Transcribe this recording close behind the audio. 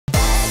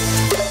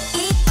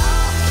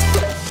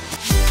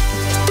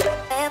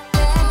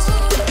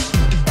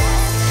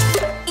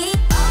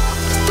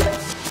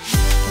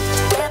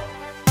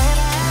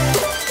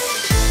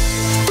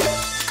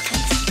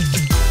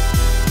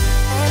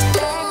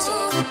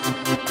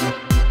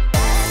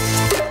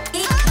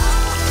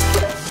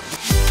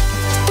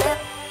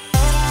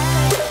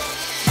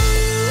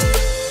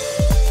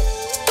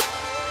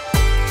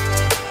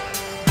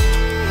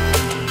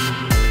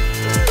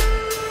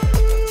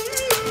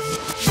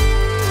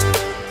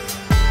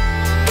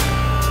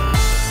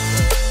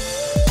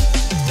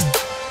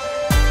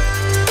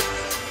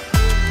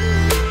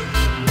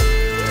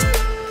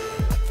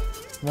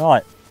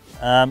Right,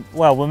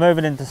 well, we're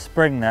moving into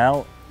spring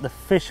now. The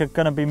fish are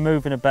going to be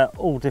moving about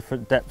all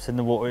different depths in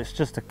the water. It's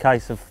just a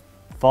case of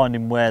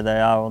finding where they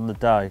are on the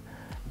day.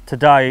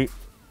 Today,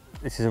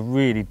 this is a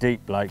really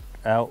deep lake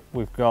out.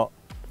 We've got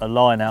a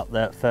line out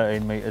there at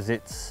 13 metres.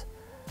 It's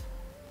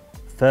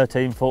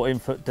 13, 14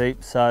 foot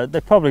deep, so they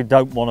probably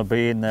don't want to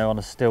be in there on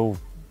a still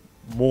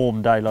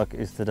warm day like it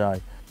is today.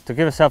 To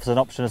give ourselves an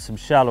option of some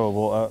shallower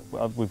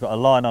water, we've got a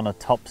line on a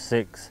top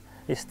 6.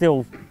 It's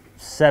still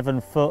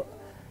 7 foot.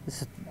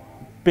 It's a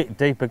bit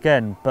deep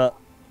again, but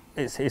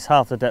it's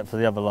half the depth of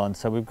the other line,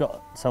 so we've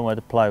got somewhere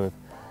to play with.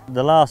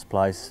 The last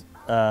place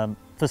for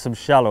some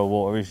shallower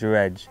water is your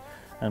edge,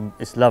 and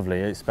it's lovely.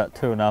 It's about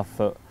 2.5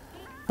 foot,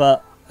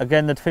 but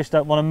again, the fish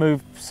don't want to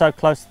move so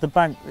close to the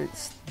bank.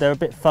 They're a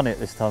bit funny at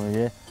this time of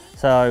year.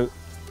 So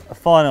a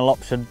final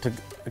option to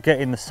get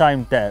in the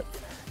same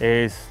depth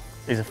is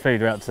a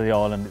feeder out to the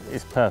island.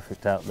 It's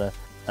perfect out there,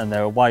 and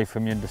they're away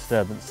from your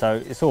disturbance, so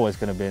it's always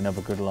going to be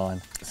another good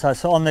line. So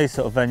on these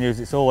sort of venues,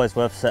 it's always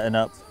worth setting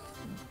up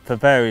for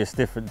various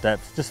different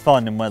depths, just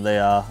finding where they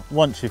are.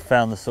 Once you've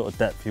found the sort of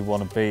depth you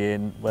want to be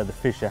in, where the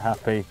fish are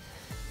happy,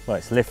 well,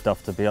 it's lift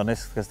off, to be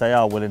honest, because they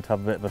are willing to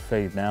have a bit of a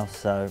feed now,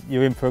 so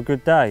you're in for a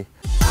good day.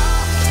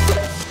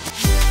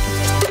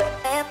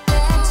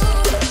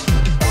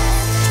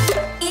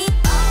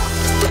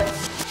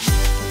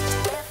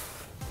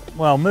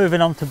 Well,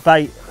 moving on to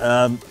bait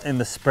in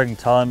the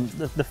springtime,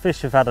 the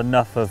fish have had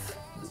enough of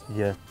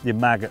your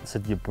maggots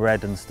and your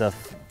bread and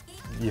stuff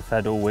you've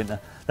fed all winter.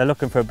 They're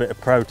looking for a bit of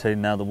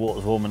protein now the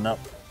water's warming up.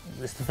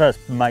 It's the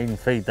first main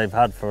feed they've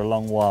had for a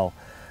long while.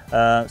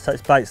 So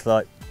it's baits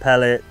like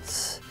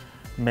pellets,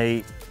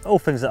 meat, all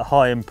things that are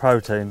high in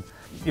protein.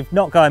 You're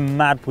not going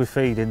mad with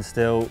feeding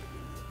still.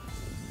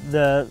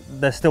 They're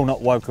still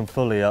not woken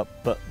fully up,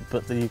 but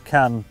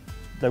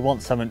they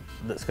want something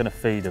that's going to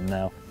feed them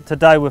now.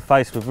 Today we're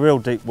faced with real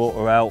deep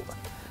water out,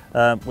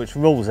 which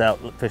rules out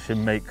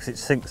fishing meat because it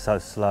sinks so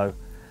slow.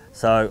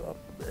 So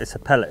it's a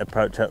pellet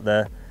approach out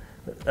there.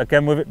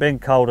 Again, with it being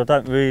cold, I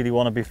don't really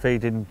want to be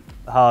feeding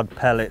hard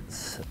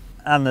pellets.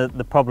 And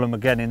the problem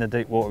again in the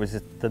deep water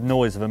is the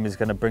noise of them is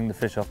going to bring the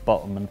fish off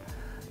bottom, and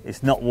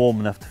it's not warm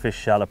enough to fish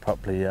shallow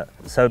properly yet.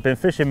 So I've been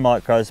fishing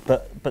micros,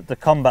 but to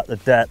combat the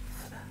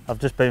depth, I've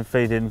just been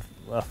feeding.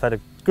 I've had a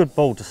good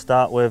ball to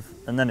start with,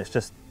 and then it's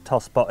just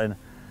toss spotting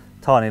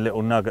tiny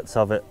little nuggets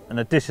of it. In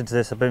addition to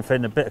this, I've been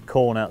feeding a bit of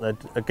corn out there,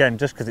 again,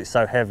 just because it's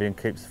so heavy and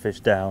keeps the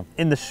fish down.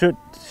 In the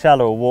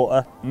shallower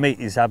water, meat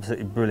is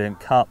absolutely brilliant.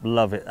 Carp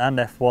love it, and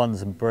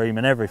F1s and bream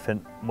and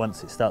everything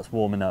once it starts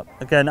warming up.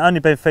 Again,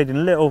 only been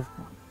feeding little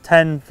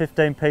 10,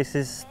 15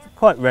 pieces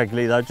quite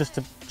regularly though, just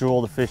to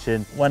draw the fish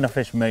in. When I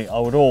fish meat,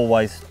 I would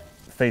always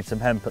feed some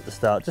hemp at the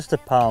start, just a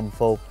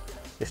palmful.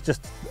 It's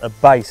just a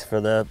base for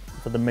the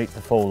meat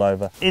to fall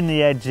over. In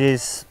the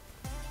edges,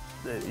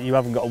 you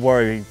haven't got to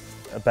worry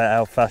about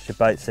how fast your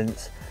bait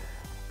sinks,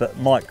 but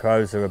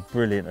micros are a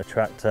brilliant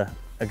attractor.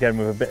 Again,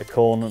 with a bit of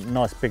corn, a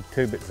nice big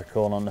 2 bits of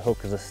corn on the hook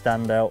as a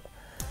standout.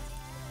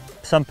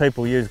 Some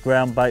people use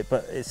ground bait,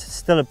 but it's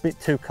still a bit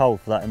too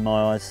cold for that in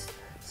my eyes.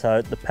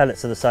 So the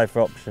pellets are the safer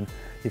option.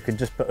 You can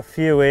just put a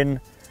few in,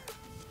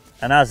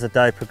 and as the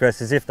day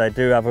progresses, if they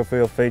do have a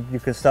real feed, you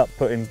can start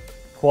putting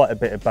quite a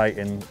bit of bait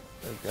in.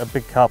 A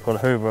big carp will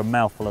hoover a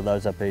mouthful of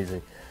those up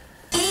easy.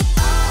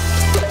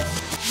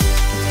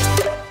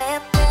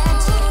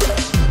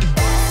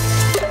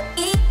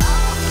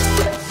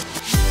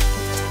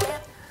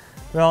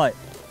 Right,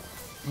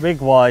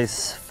 rig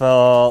wise,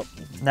 for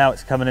now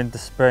it's coming into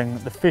spring,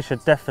 the fish are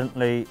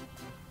definitely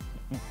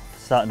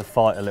starting to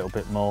fight a little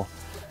bit more.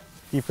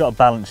 You've got to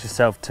balance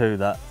yourself to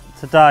that.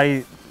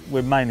 Today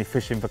we're mainly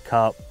fishing for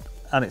carp,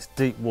 and it's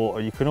deep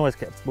water. You can always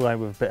get away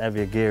with a bit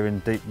heavier gear in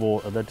deep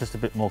water. They're just a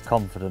bit more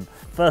confident.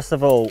 First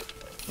of all,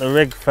 the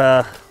rig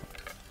for,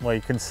 well,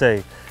 you can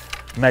see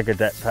mega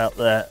depth out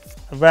there.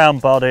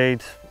 Round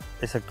bodied,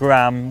 it's a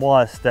gram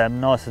wire stem,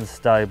 nice and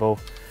stable.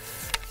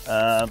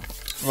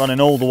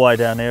 Running all the way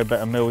down here, about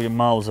 1,000,000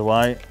 miles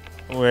away.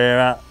 We're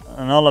at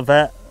an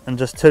Olivet and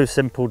just 2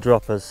 simple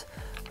droppers.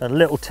 A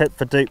little tip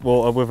for deep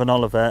water with an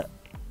Olivet: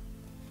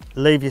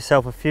 leave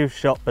yourself a few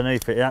shot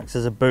beneath it. It acts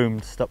as a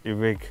boom to stop your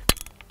rig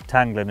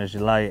tangling as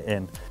you lay it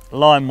in.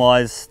 Line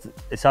wise,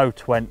 it's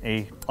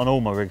 020 on all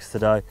my rigs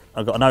today.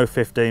 I've got an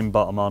 015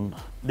 bottom on.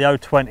 The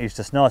 020 is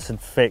just nice and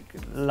thick.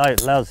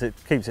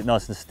 Keeps it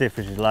nice and stiff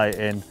as you lay it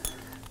in,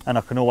 and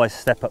I can always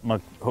step up my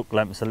hook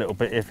lengths a little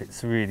bit if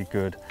it's really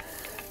good.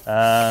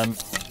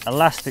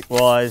 Elastic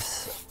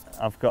wise,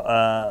 I've got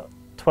a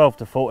 12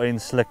 to 14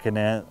 slick in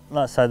here.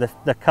 Like I say,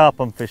 the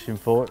carp I'm fishing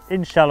for,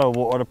 in shallow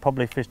water I'd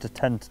probably fish to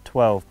 10 to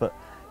 12, but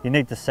you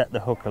need to set the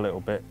hook a little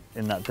bit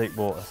in that deep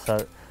water,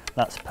 so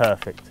that's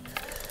perfect.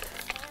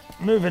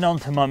 Moving on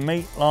to my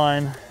meat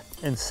line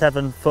in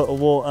 7 foot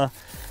of water.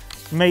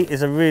 Meat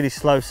is a really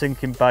slow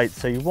sinking bait,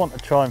 so you want to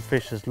try and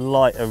fish as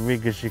light a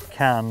rig as you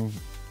can,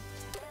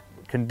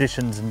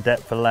 conditions and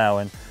depth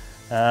allowing.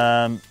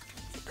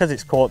 Because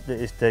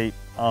it's deep,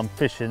 I'm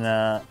fishing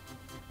a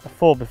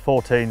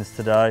 4x14s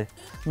today.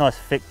 Nice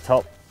thick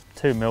top,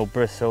 2mm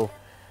bristle.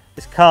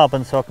 It's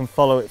carbon, so I can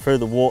follow it through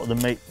the water, the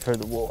meat through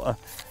the water.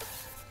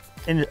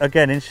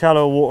 Again, in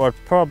shallow water,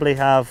 I'd probably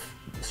have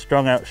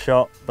strung out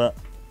shot, but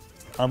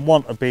I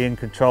want to be in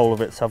control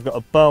of it. So I've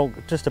got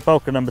just a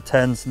bulk of number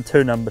 10s and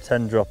 2 number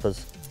 10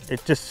 droppers.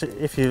 It just,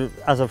 if you,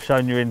 as I've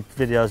shown you in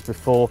videos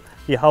before,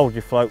 you hold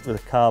your float with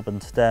a carbon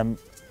stem,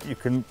 you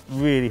can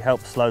really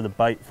help slow the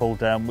bait fall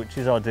down, which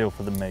is ideal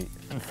for the meat.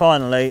 And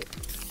finally,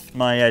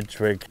 my edge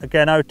rig.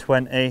 Again,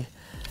 020.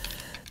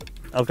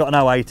 I've got an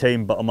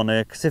 018 bottom on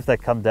here, because if they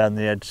come down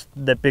the edge,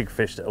 they're big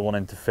fish that are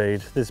wanting to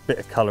feed. There's a bit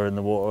of colour in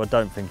the water, I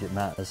don't think it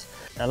matters.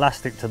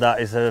 Elastic to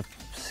that is a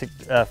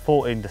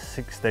 14 to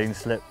 16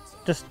 slip,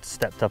 just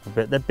stepped up a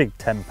bit. They're big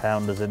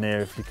 10-pounders in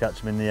here if you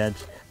catch them in the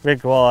edge.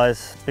 Rig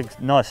wise, big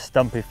nice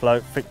stumpy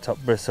float, thick top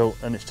bristle,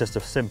 and it's just a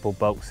simple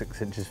bulk 6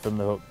 inches from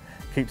the hook.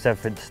 Keeps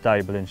everything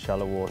stable in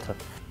shallow water.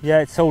 Yeah,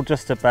 it's all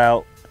just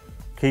about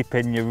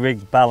keeping your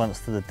rig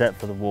balanced to the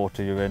depth of the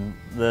water you're in.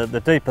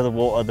 The deeper the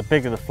water, the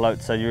bigger the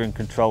float, so you're in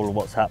control of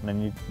what's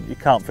happening. You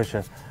can't fish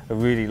a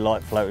really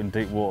light float in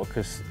deep water,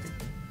 because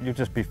you'll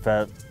just be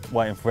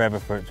waiting forever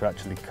for it to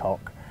actually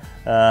cock.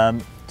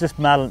 Just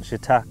balance your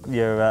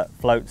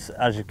floats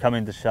as you come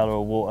into shallower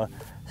water.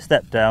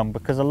 Step down,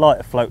 because a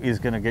lighter float is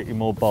going to get you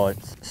more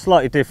bites.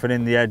 Slightly different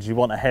in the edge, you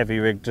want a heavy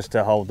rig just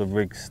to hold the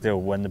rig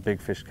still when the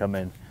big fish come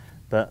in.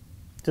 But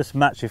just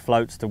match your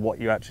floats to what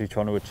you're actually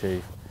trying to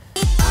achieve.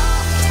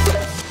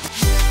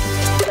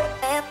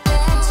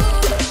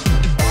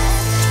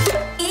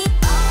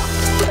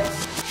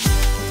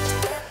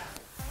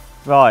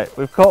 Right,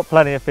 we've caught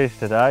plenty of fish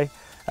today.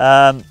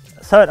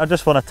 Something I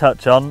just want to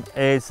touch on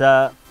is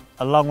a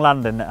long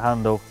landing net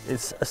handle.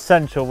 It's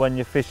essential when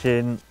you're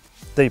fishing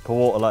deeper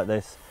water like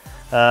this.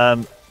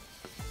 Because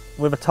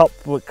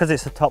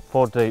it's a top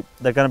 4 deep,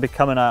 they're going to be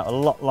coming out a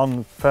lot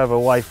further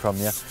away from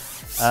you.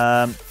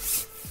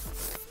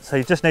 So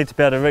you just need to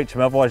be able to reach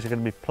them, otherwise you're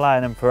going to be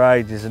playing them for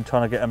ages and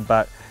trying to get them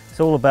back. It's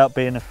all about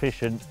being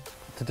efficient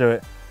to do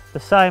it. The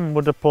same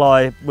would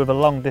apply with a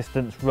long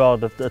distance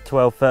rod of the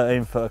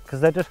 12-13 footer, because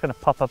they're just going to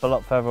pop up a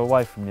lot further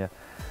away from you.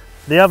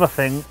 The other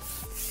thing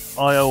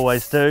I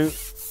always do,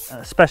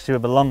 especially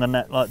with a longer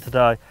net like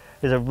today,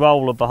 is a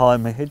roller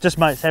behind me. It just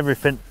makes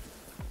everything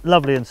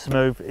lovely and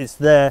smooth. It's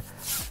there,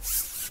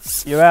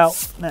 you're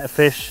out, net a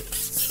fish,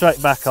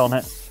 straight back on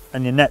it,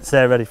 and your net's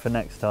there ready for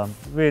next time.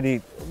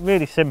 Really,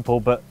 really simple,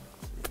 but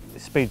it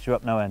speeds you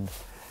up no end.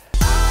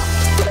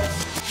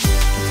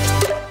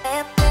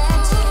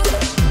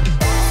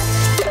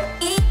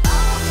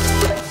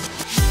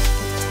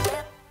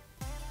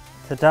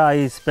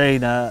 Today's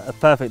been a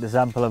perfect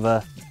example of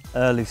an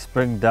early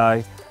spring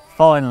day.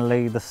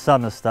 Finally, the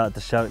sun has started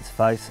to show its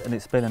face, and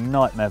it's been a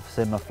nightmare for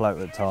seeing my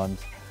float at times.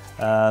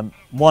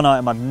 One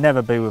item I'd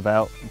never be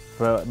without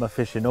for my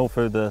fishing all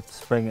through the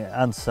spring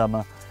and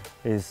summer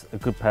is a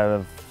good pair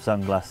of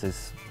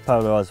sunglasses,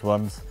 polarised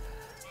ones.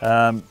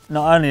 Not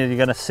only are you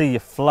going to see your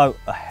float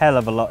a hell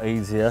of a lot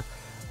easier,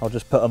 I'll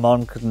just put them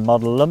on and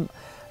model them.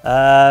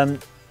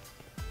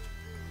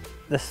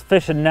 The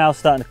fish are now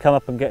starting to come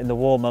up and get in the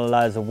warmer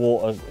layers of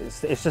water.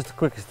 It's just the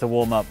quickest to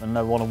warm up, and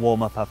they want to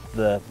warm up after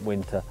the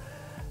winter.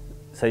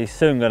 So you're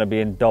soon going to be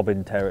in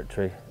dobbing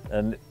territory,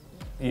 and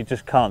you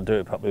just can't do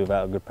it properly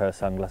without a good pair of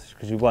sunglasses,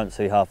 because you won't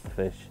see half the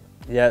fish.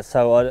 Yeah,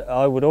 so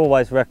I would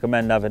always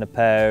recommend having a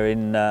pair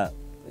in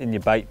your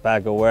bait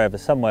bag or wherever,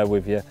 somewhere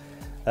with you.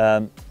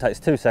 Takes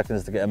 2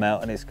 seconds to get them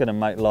out, and it's going to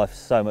make life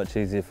so much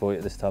easier for you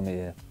at this time of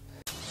year.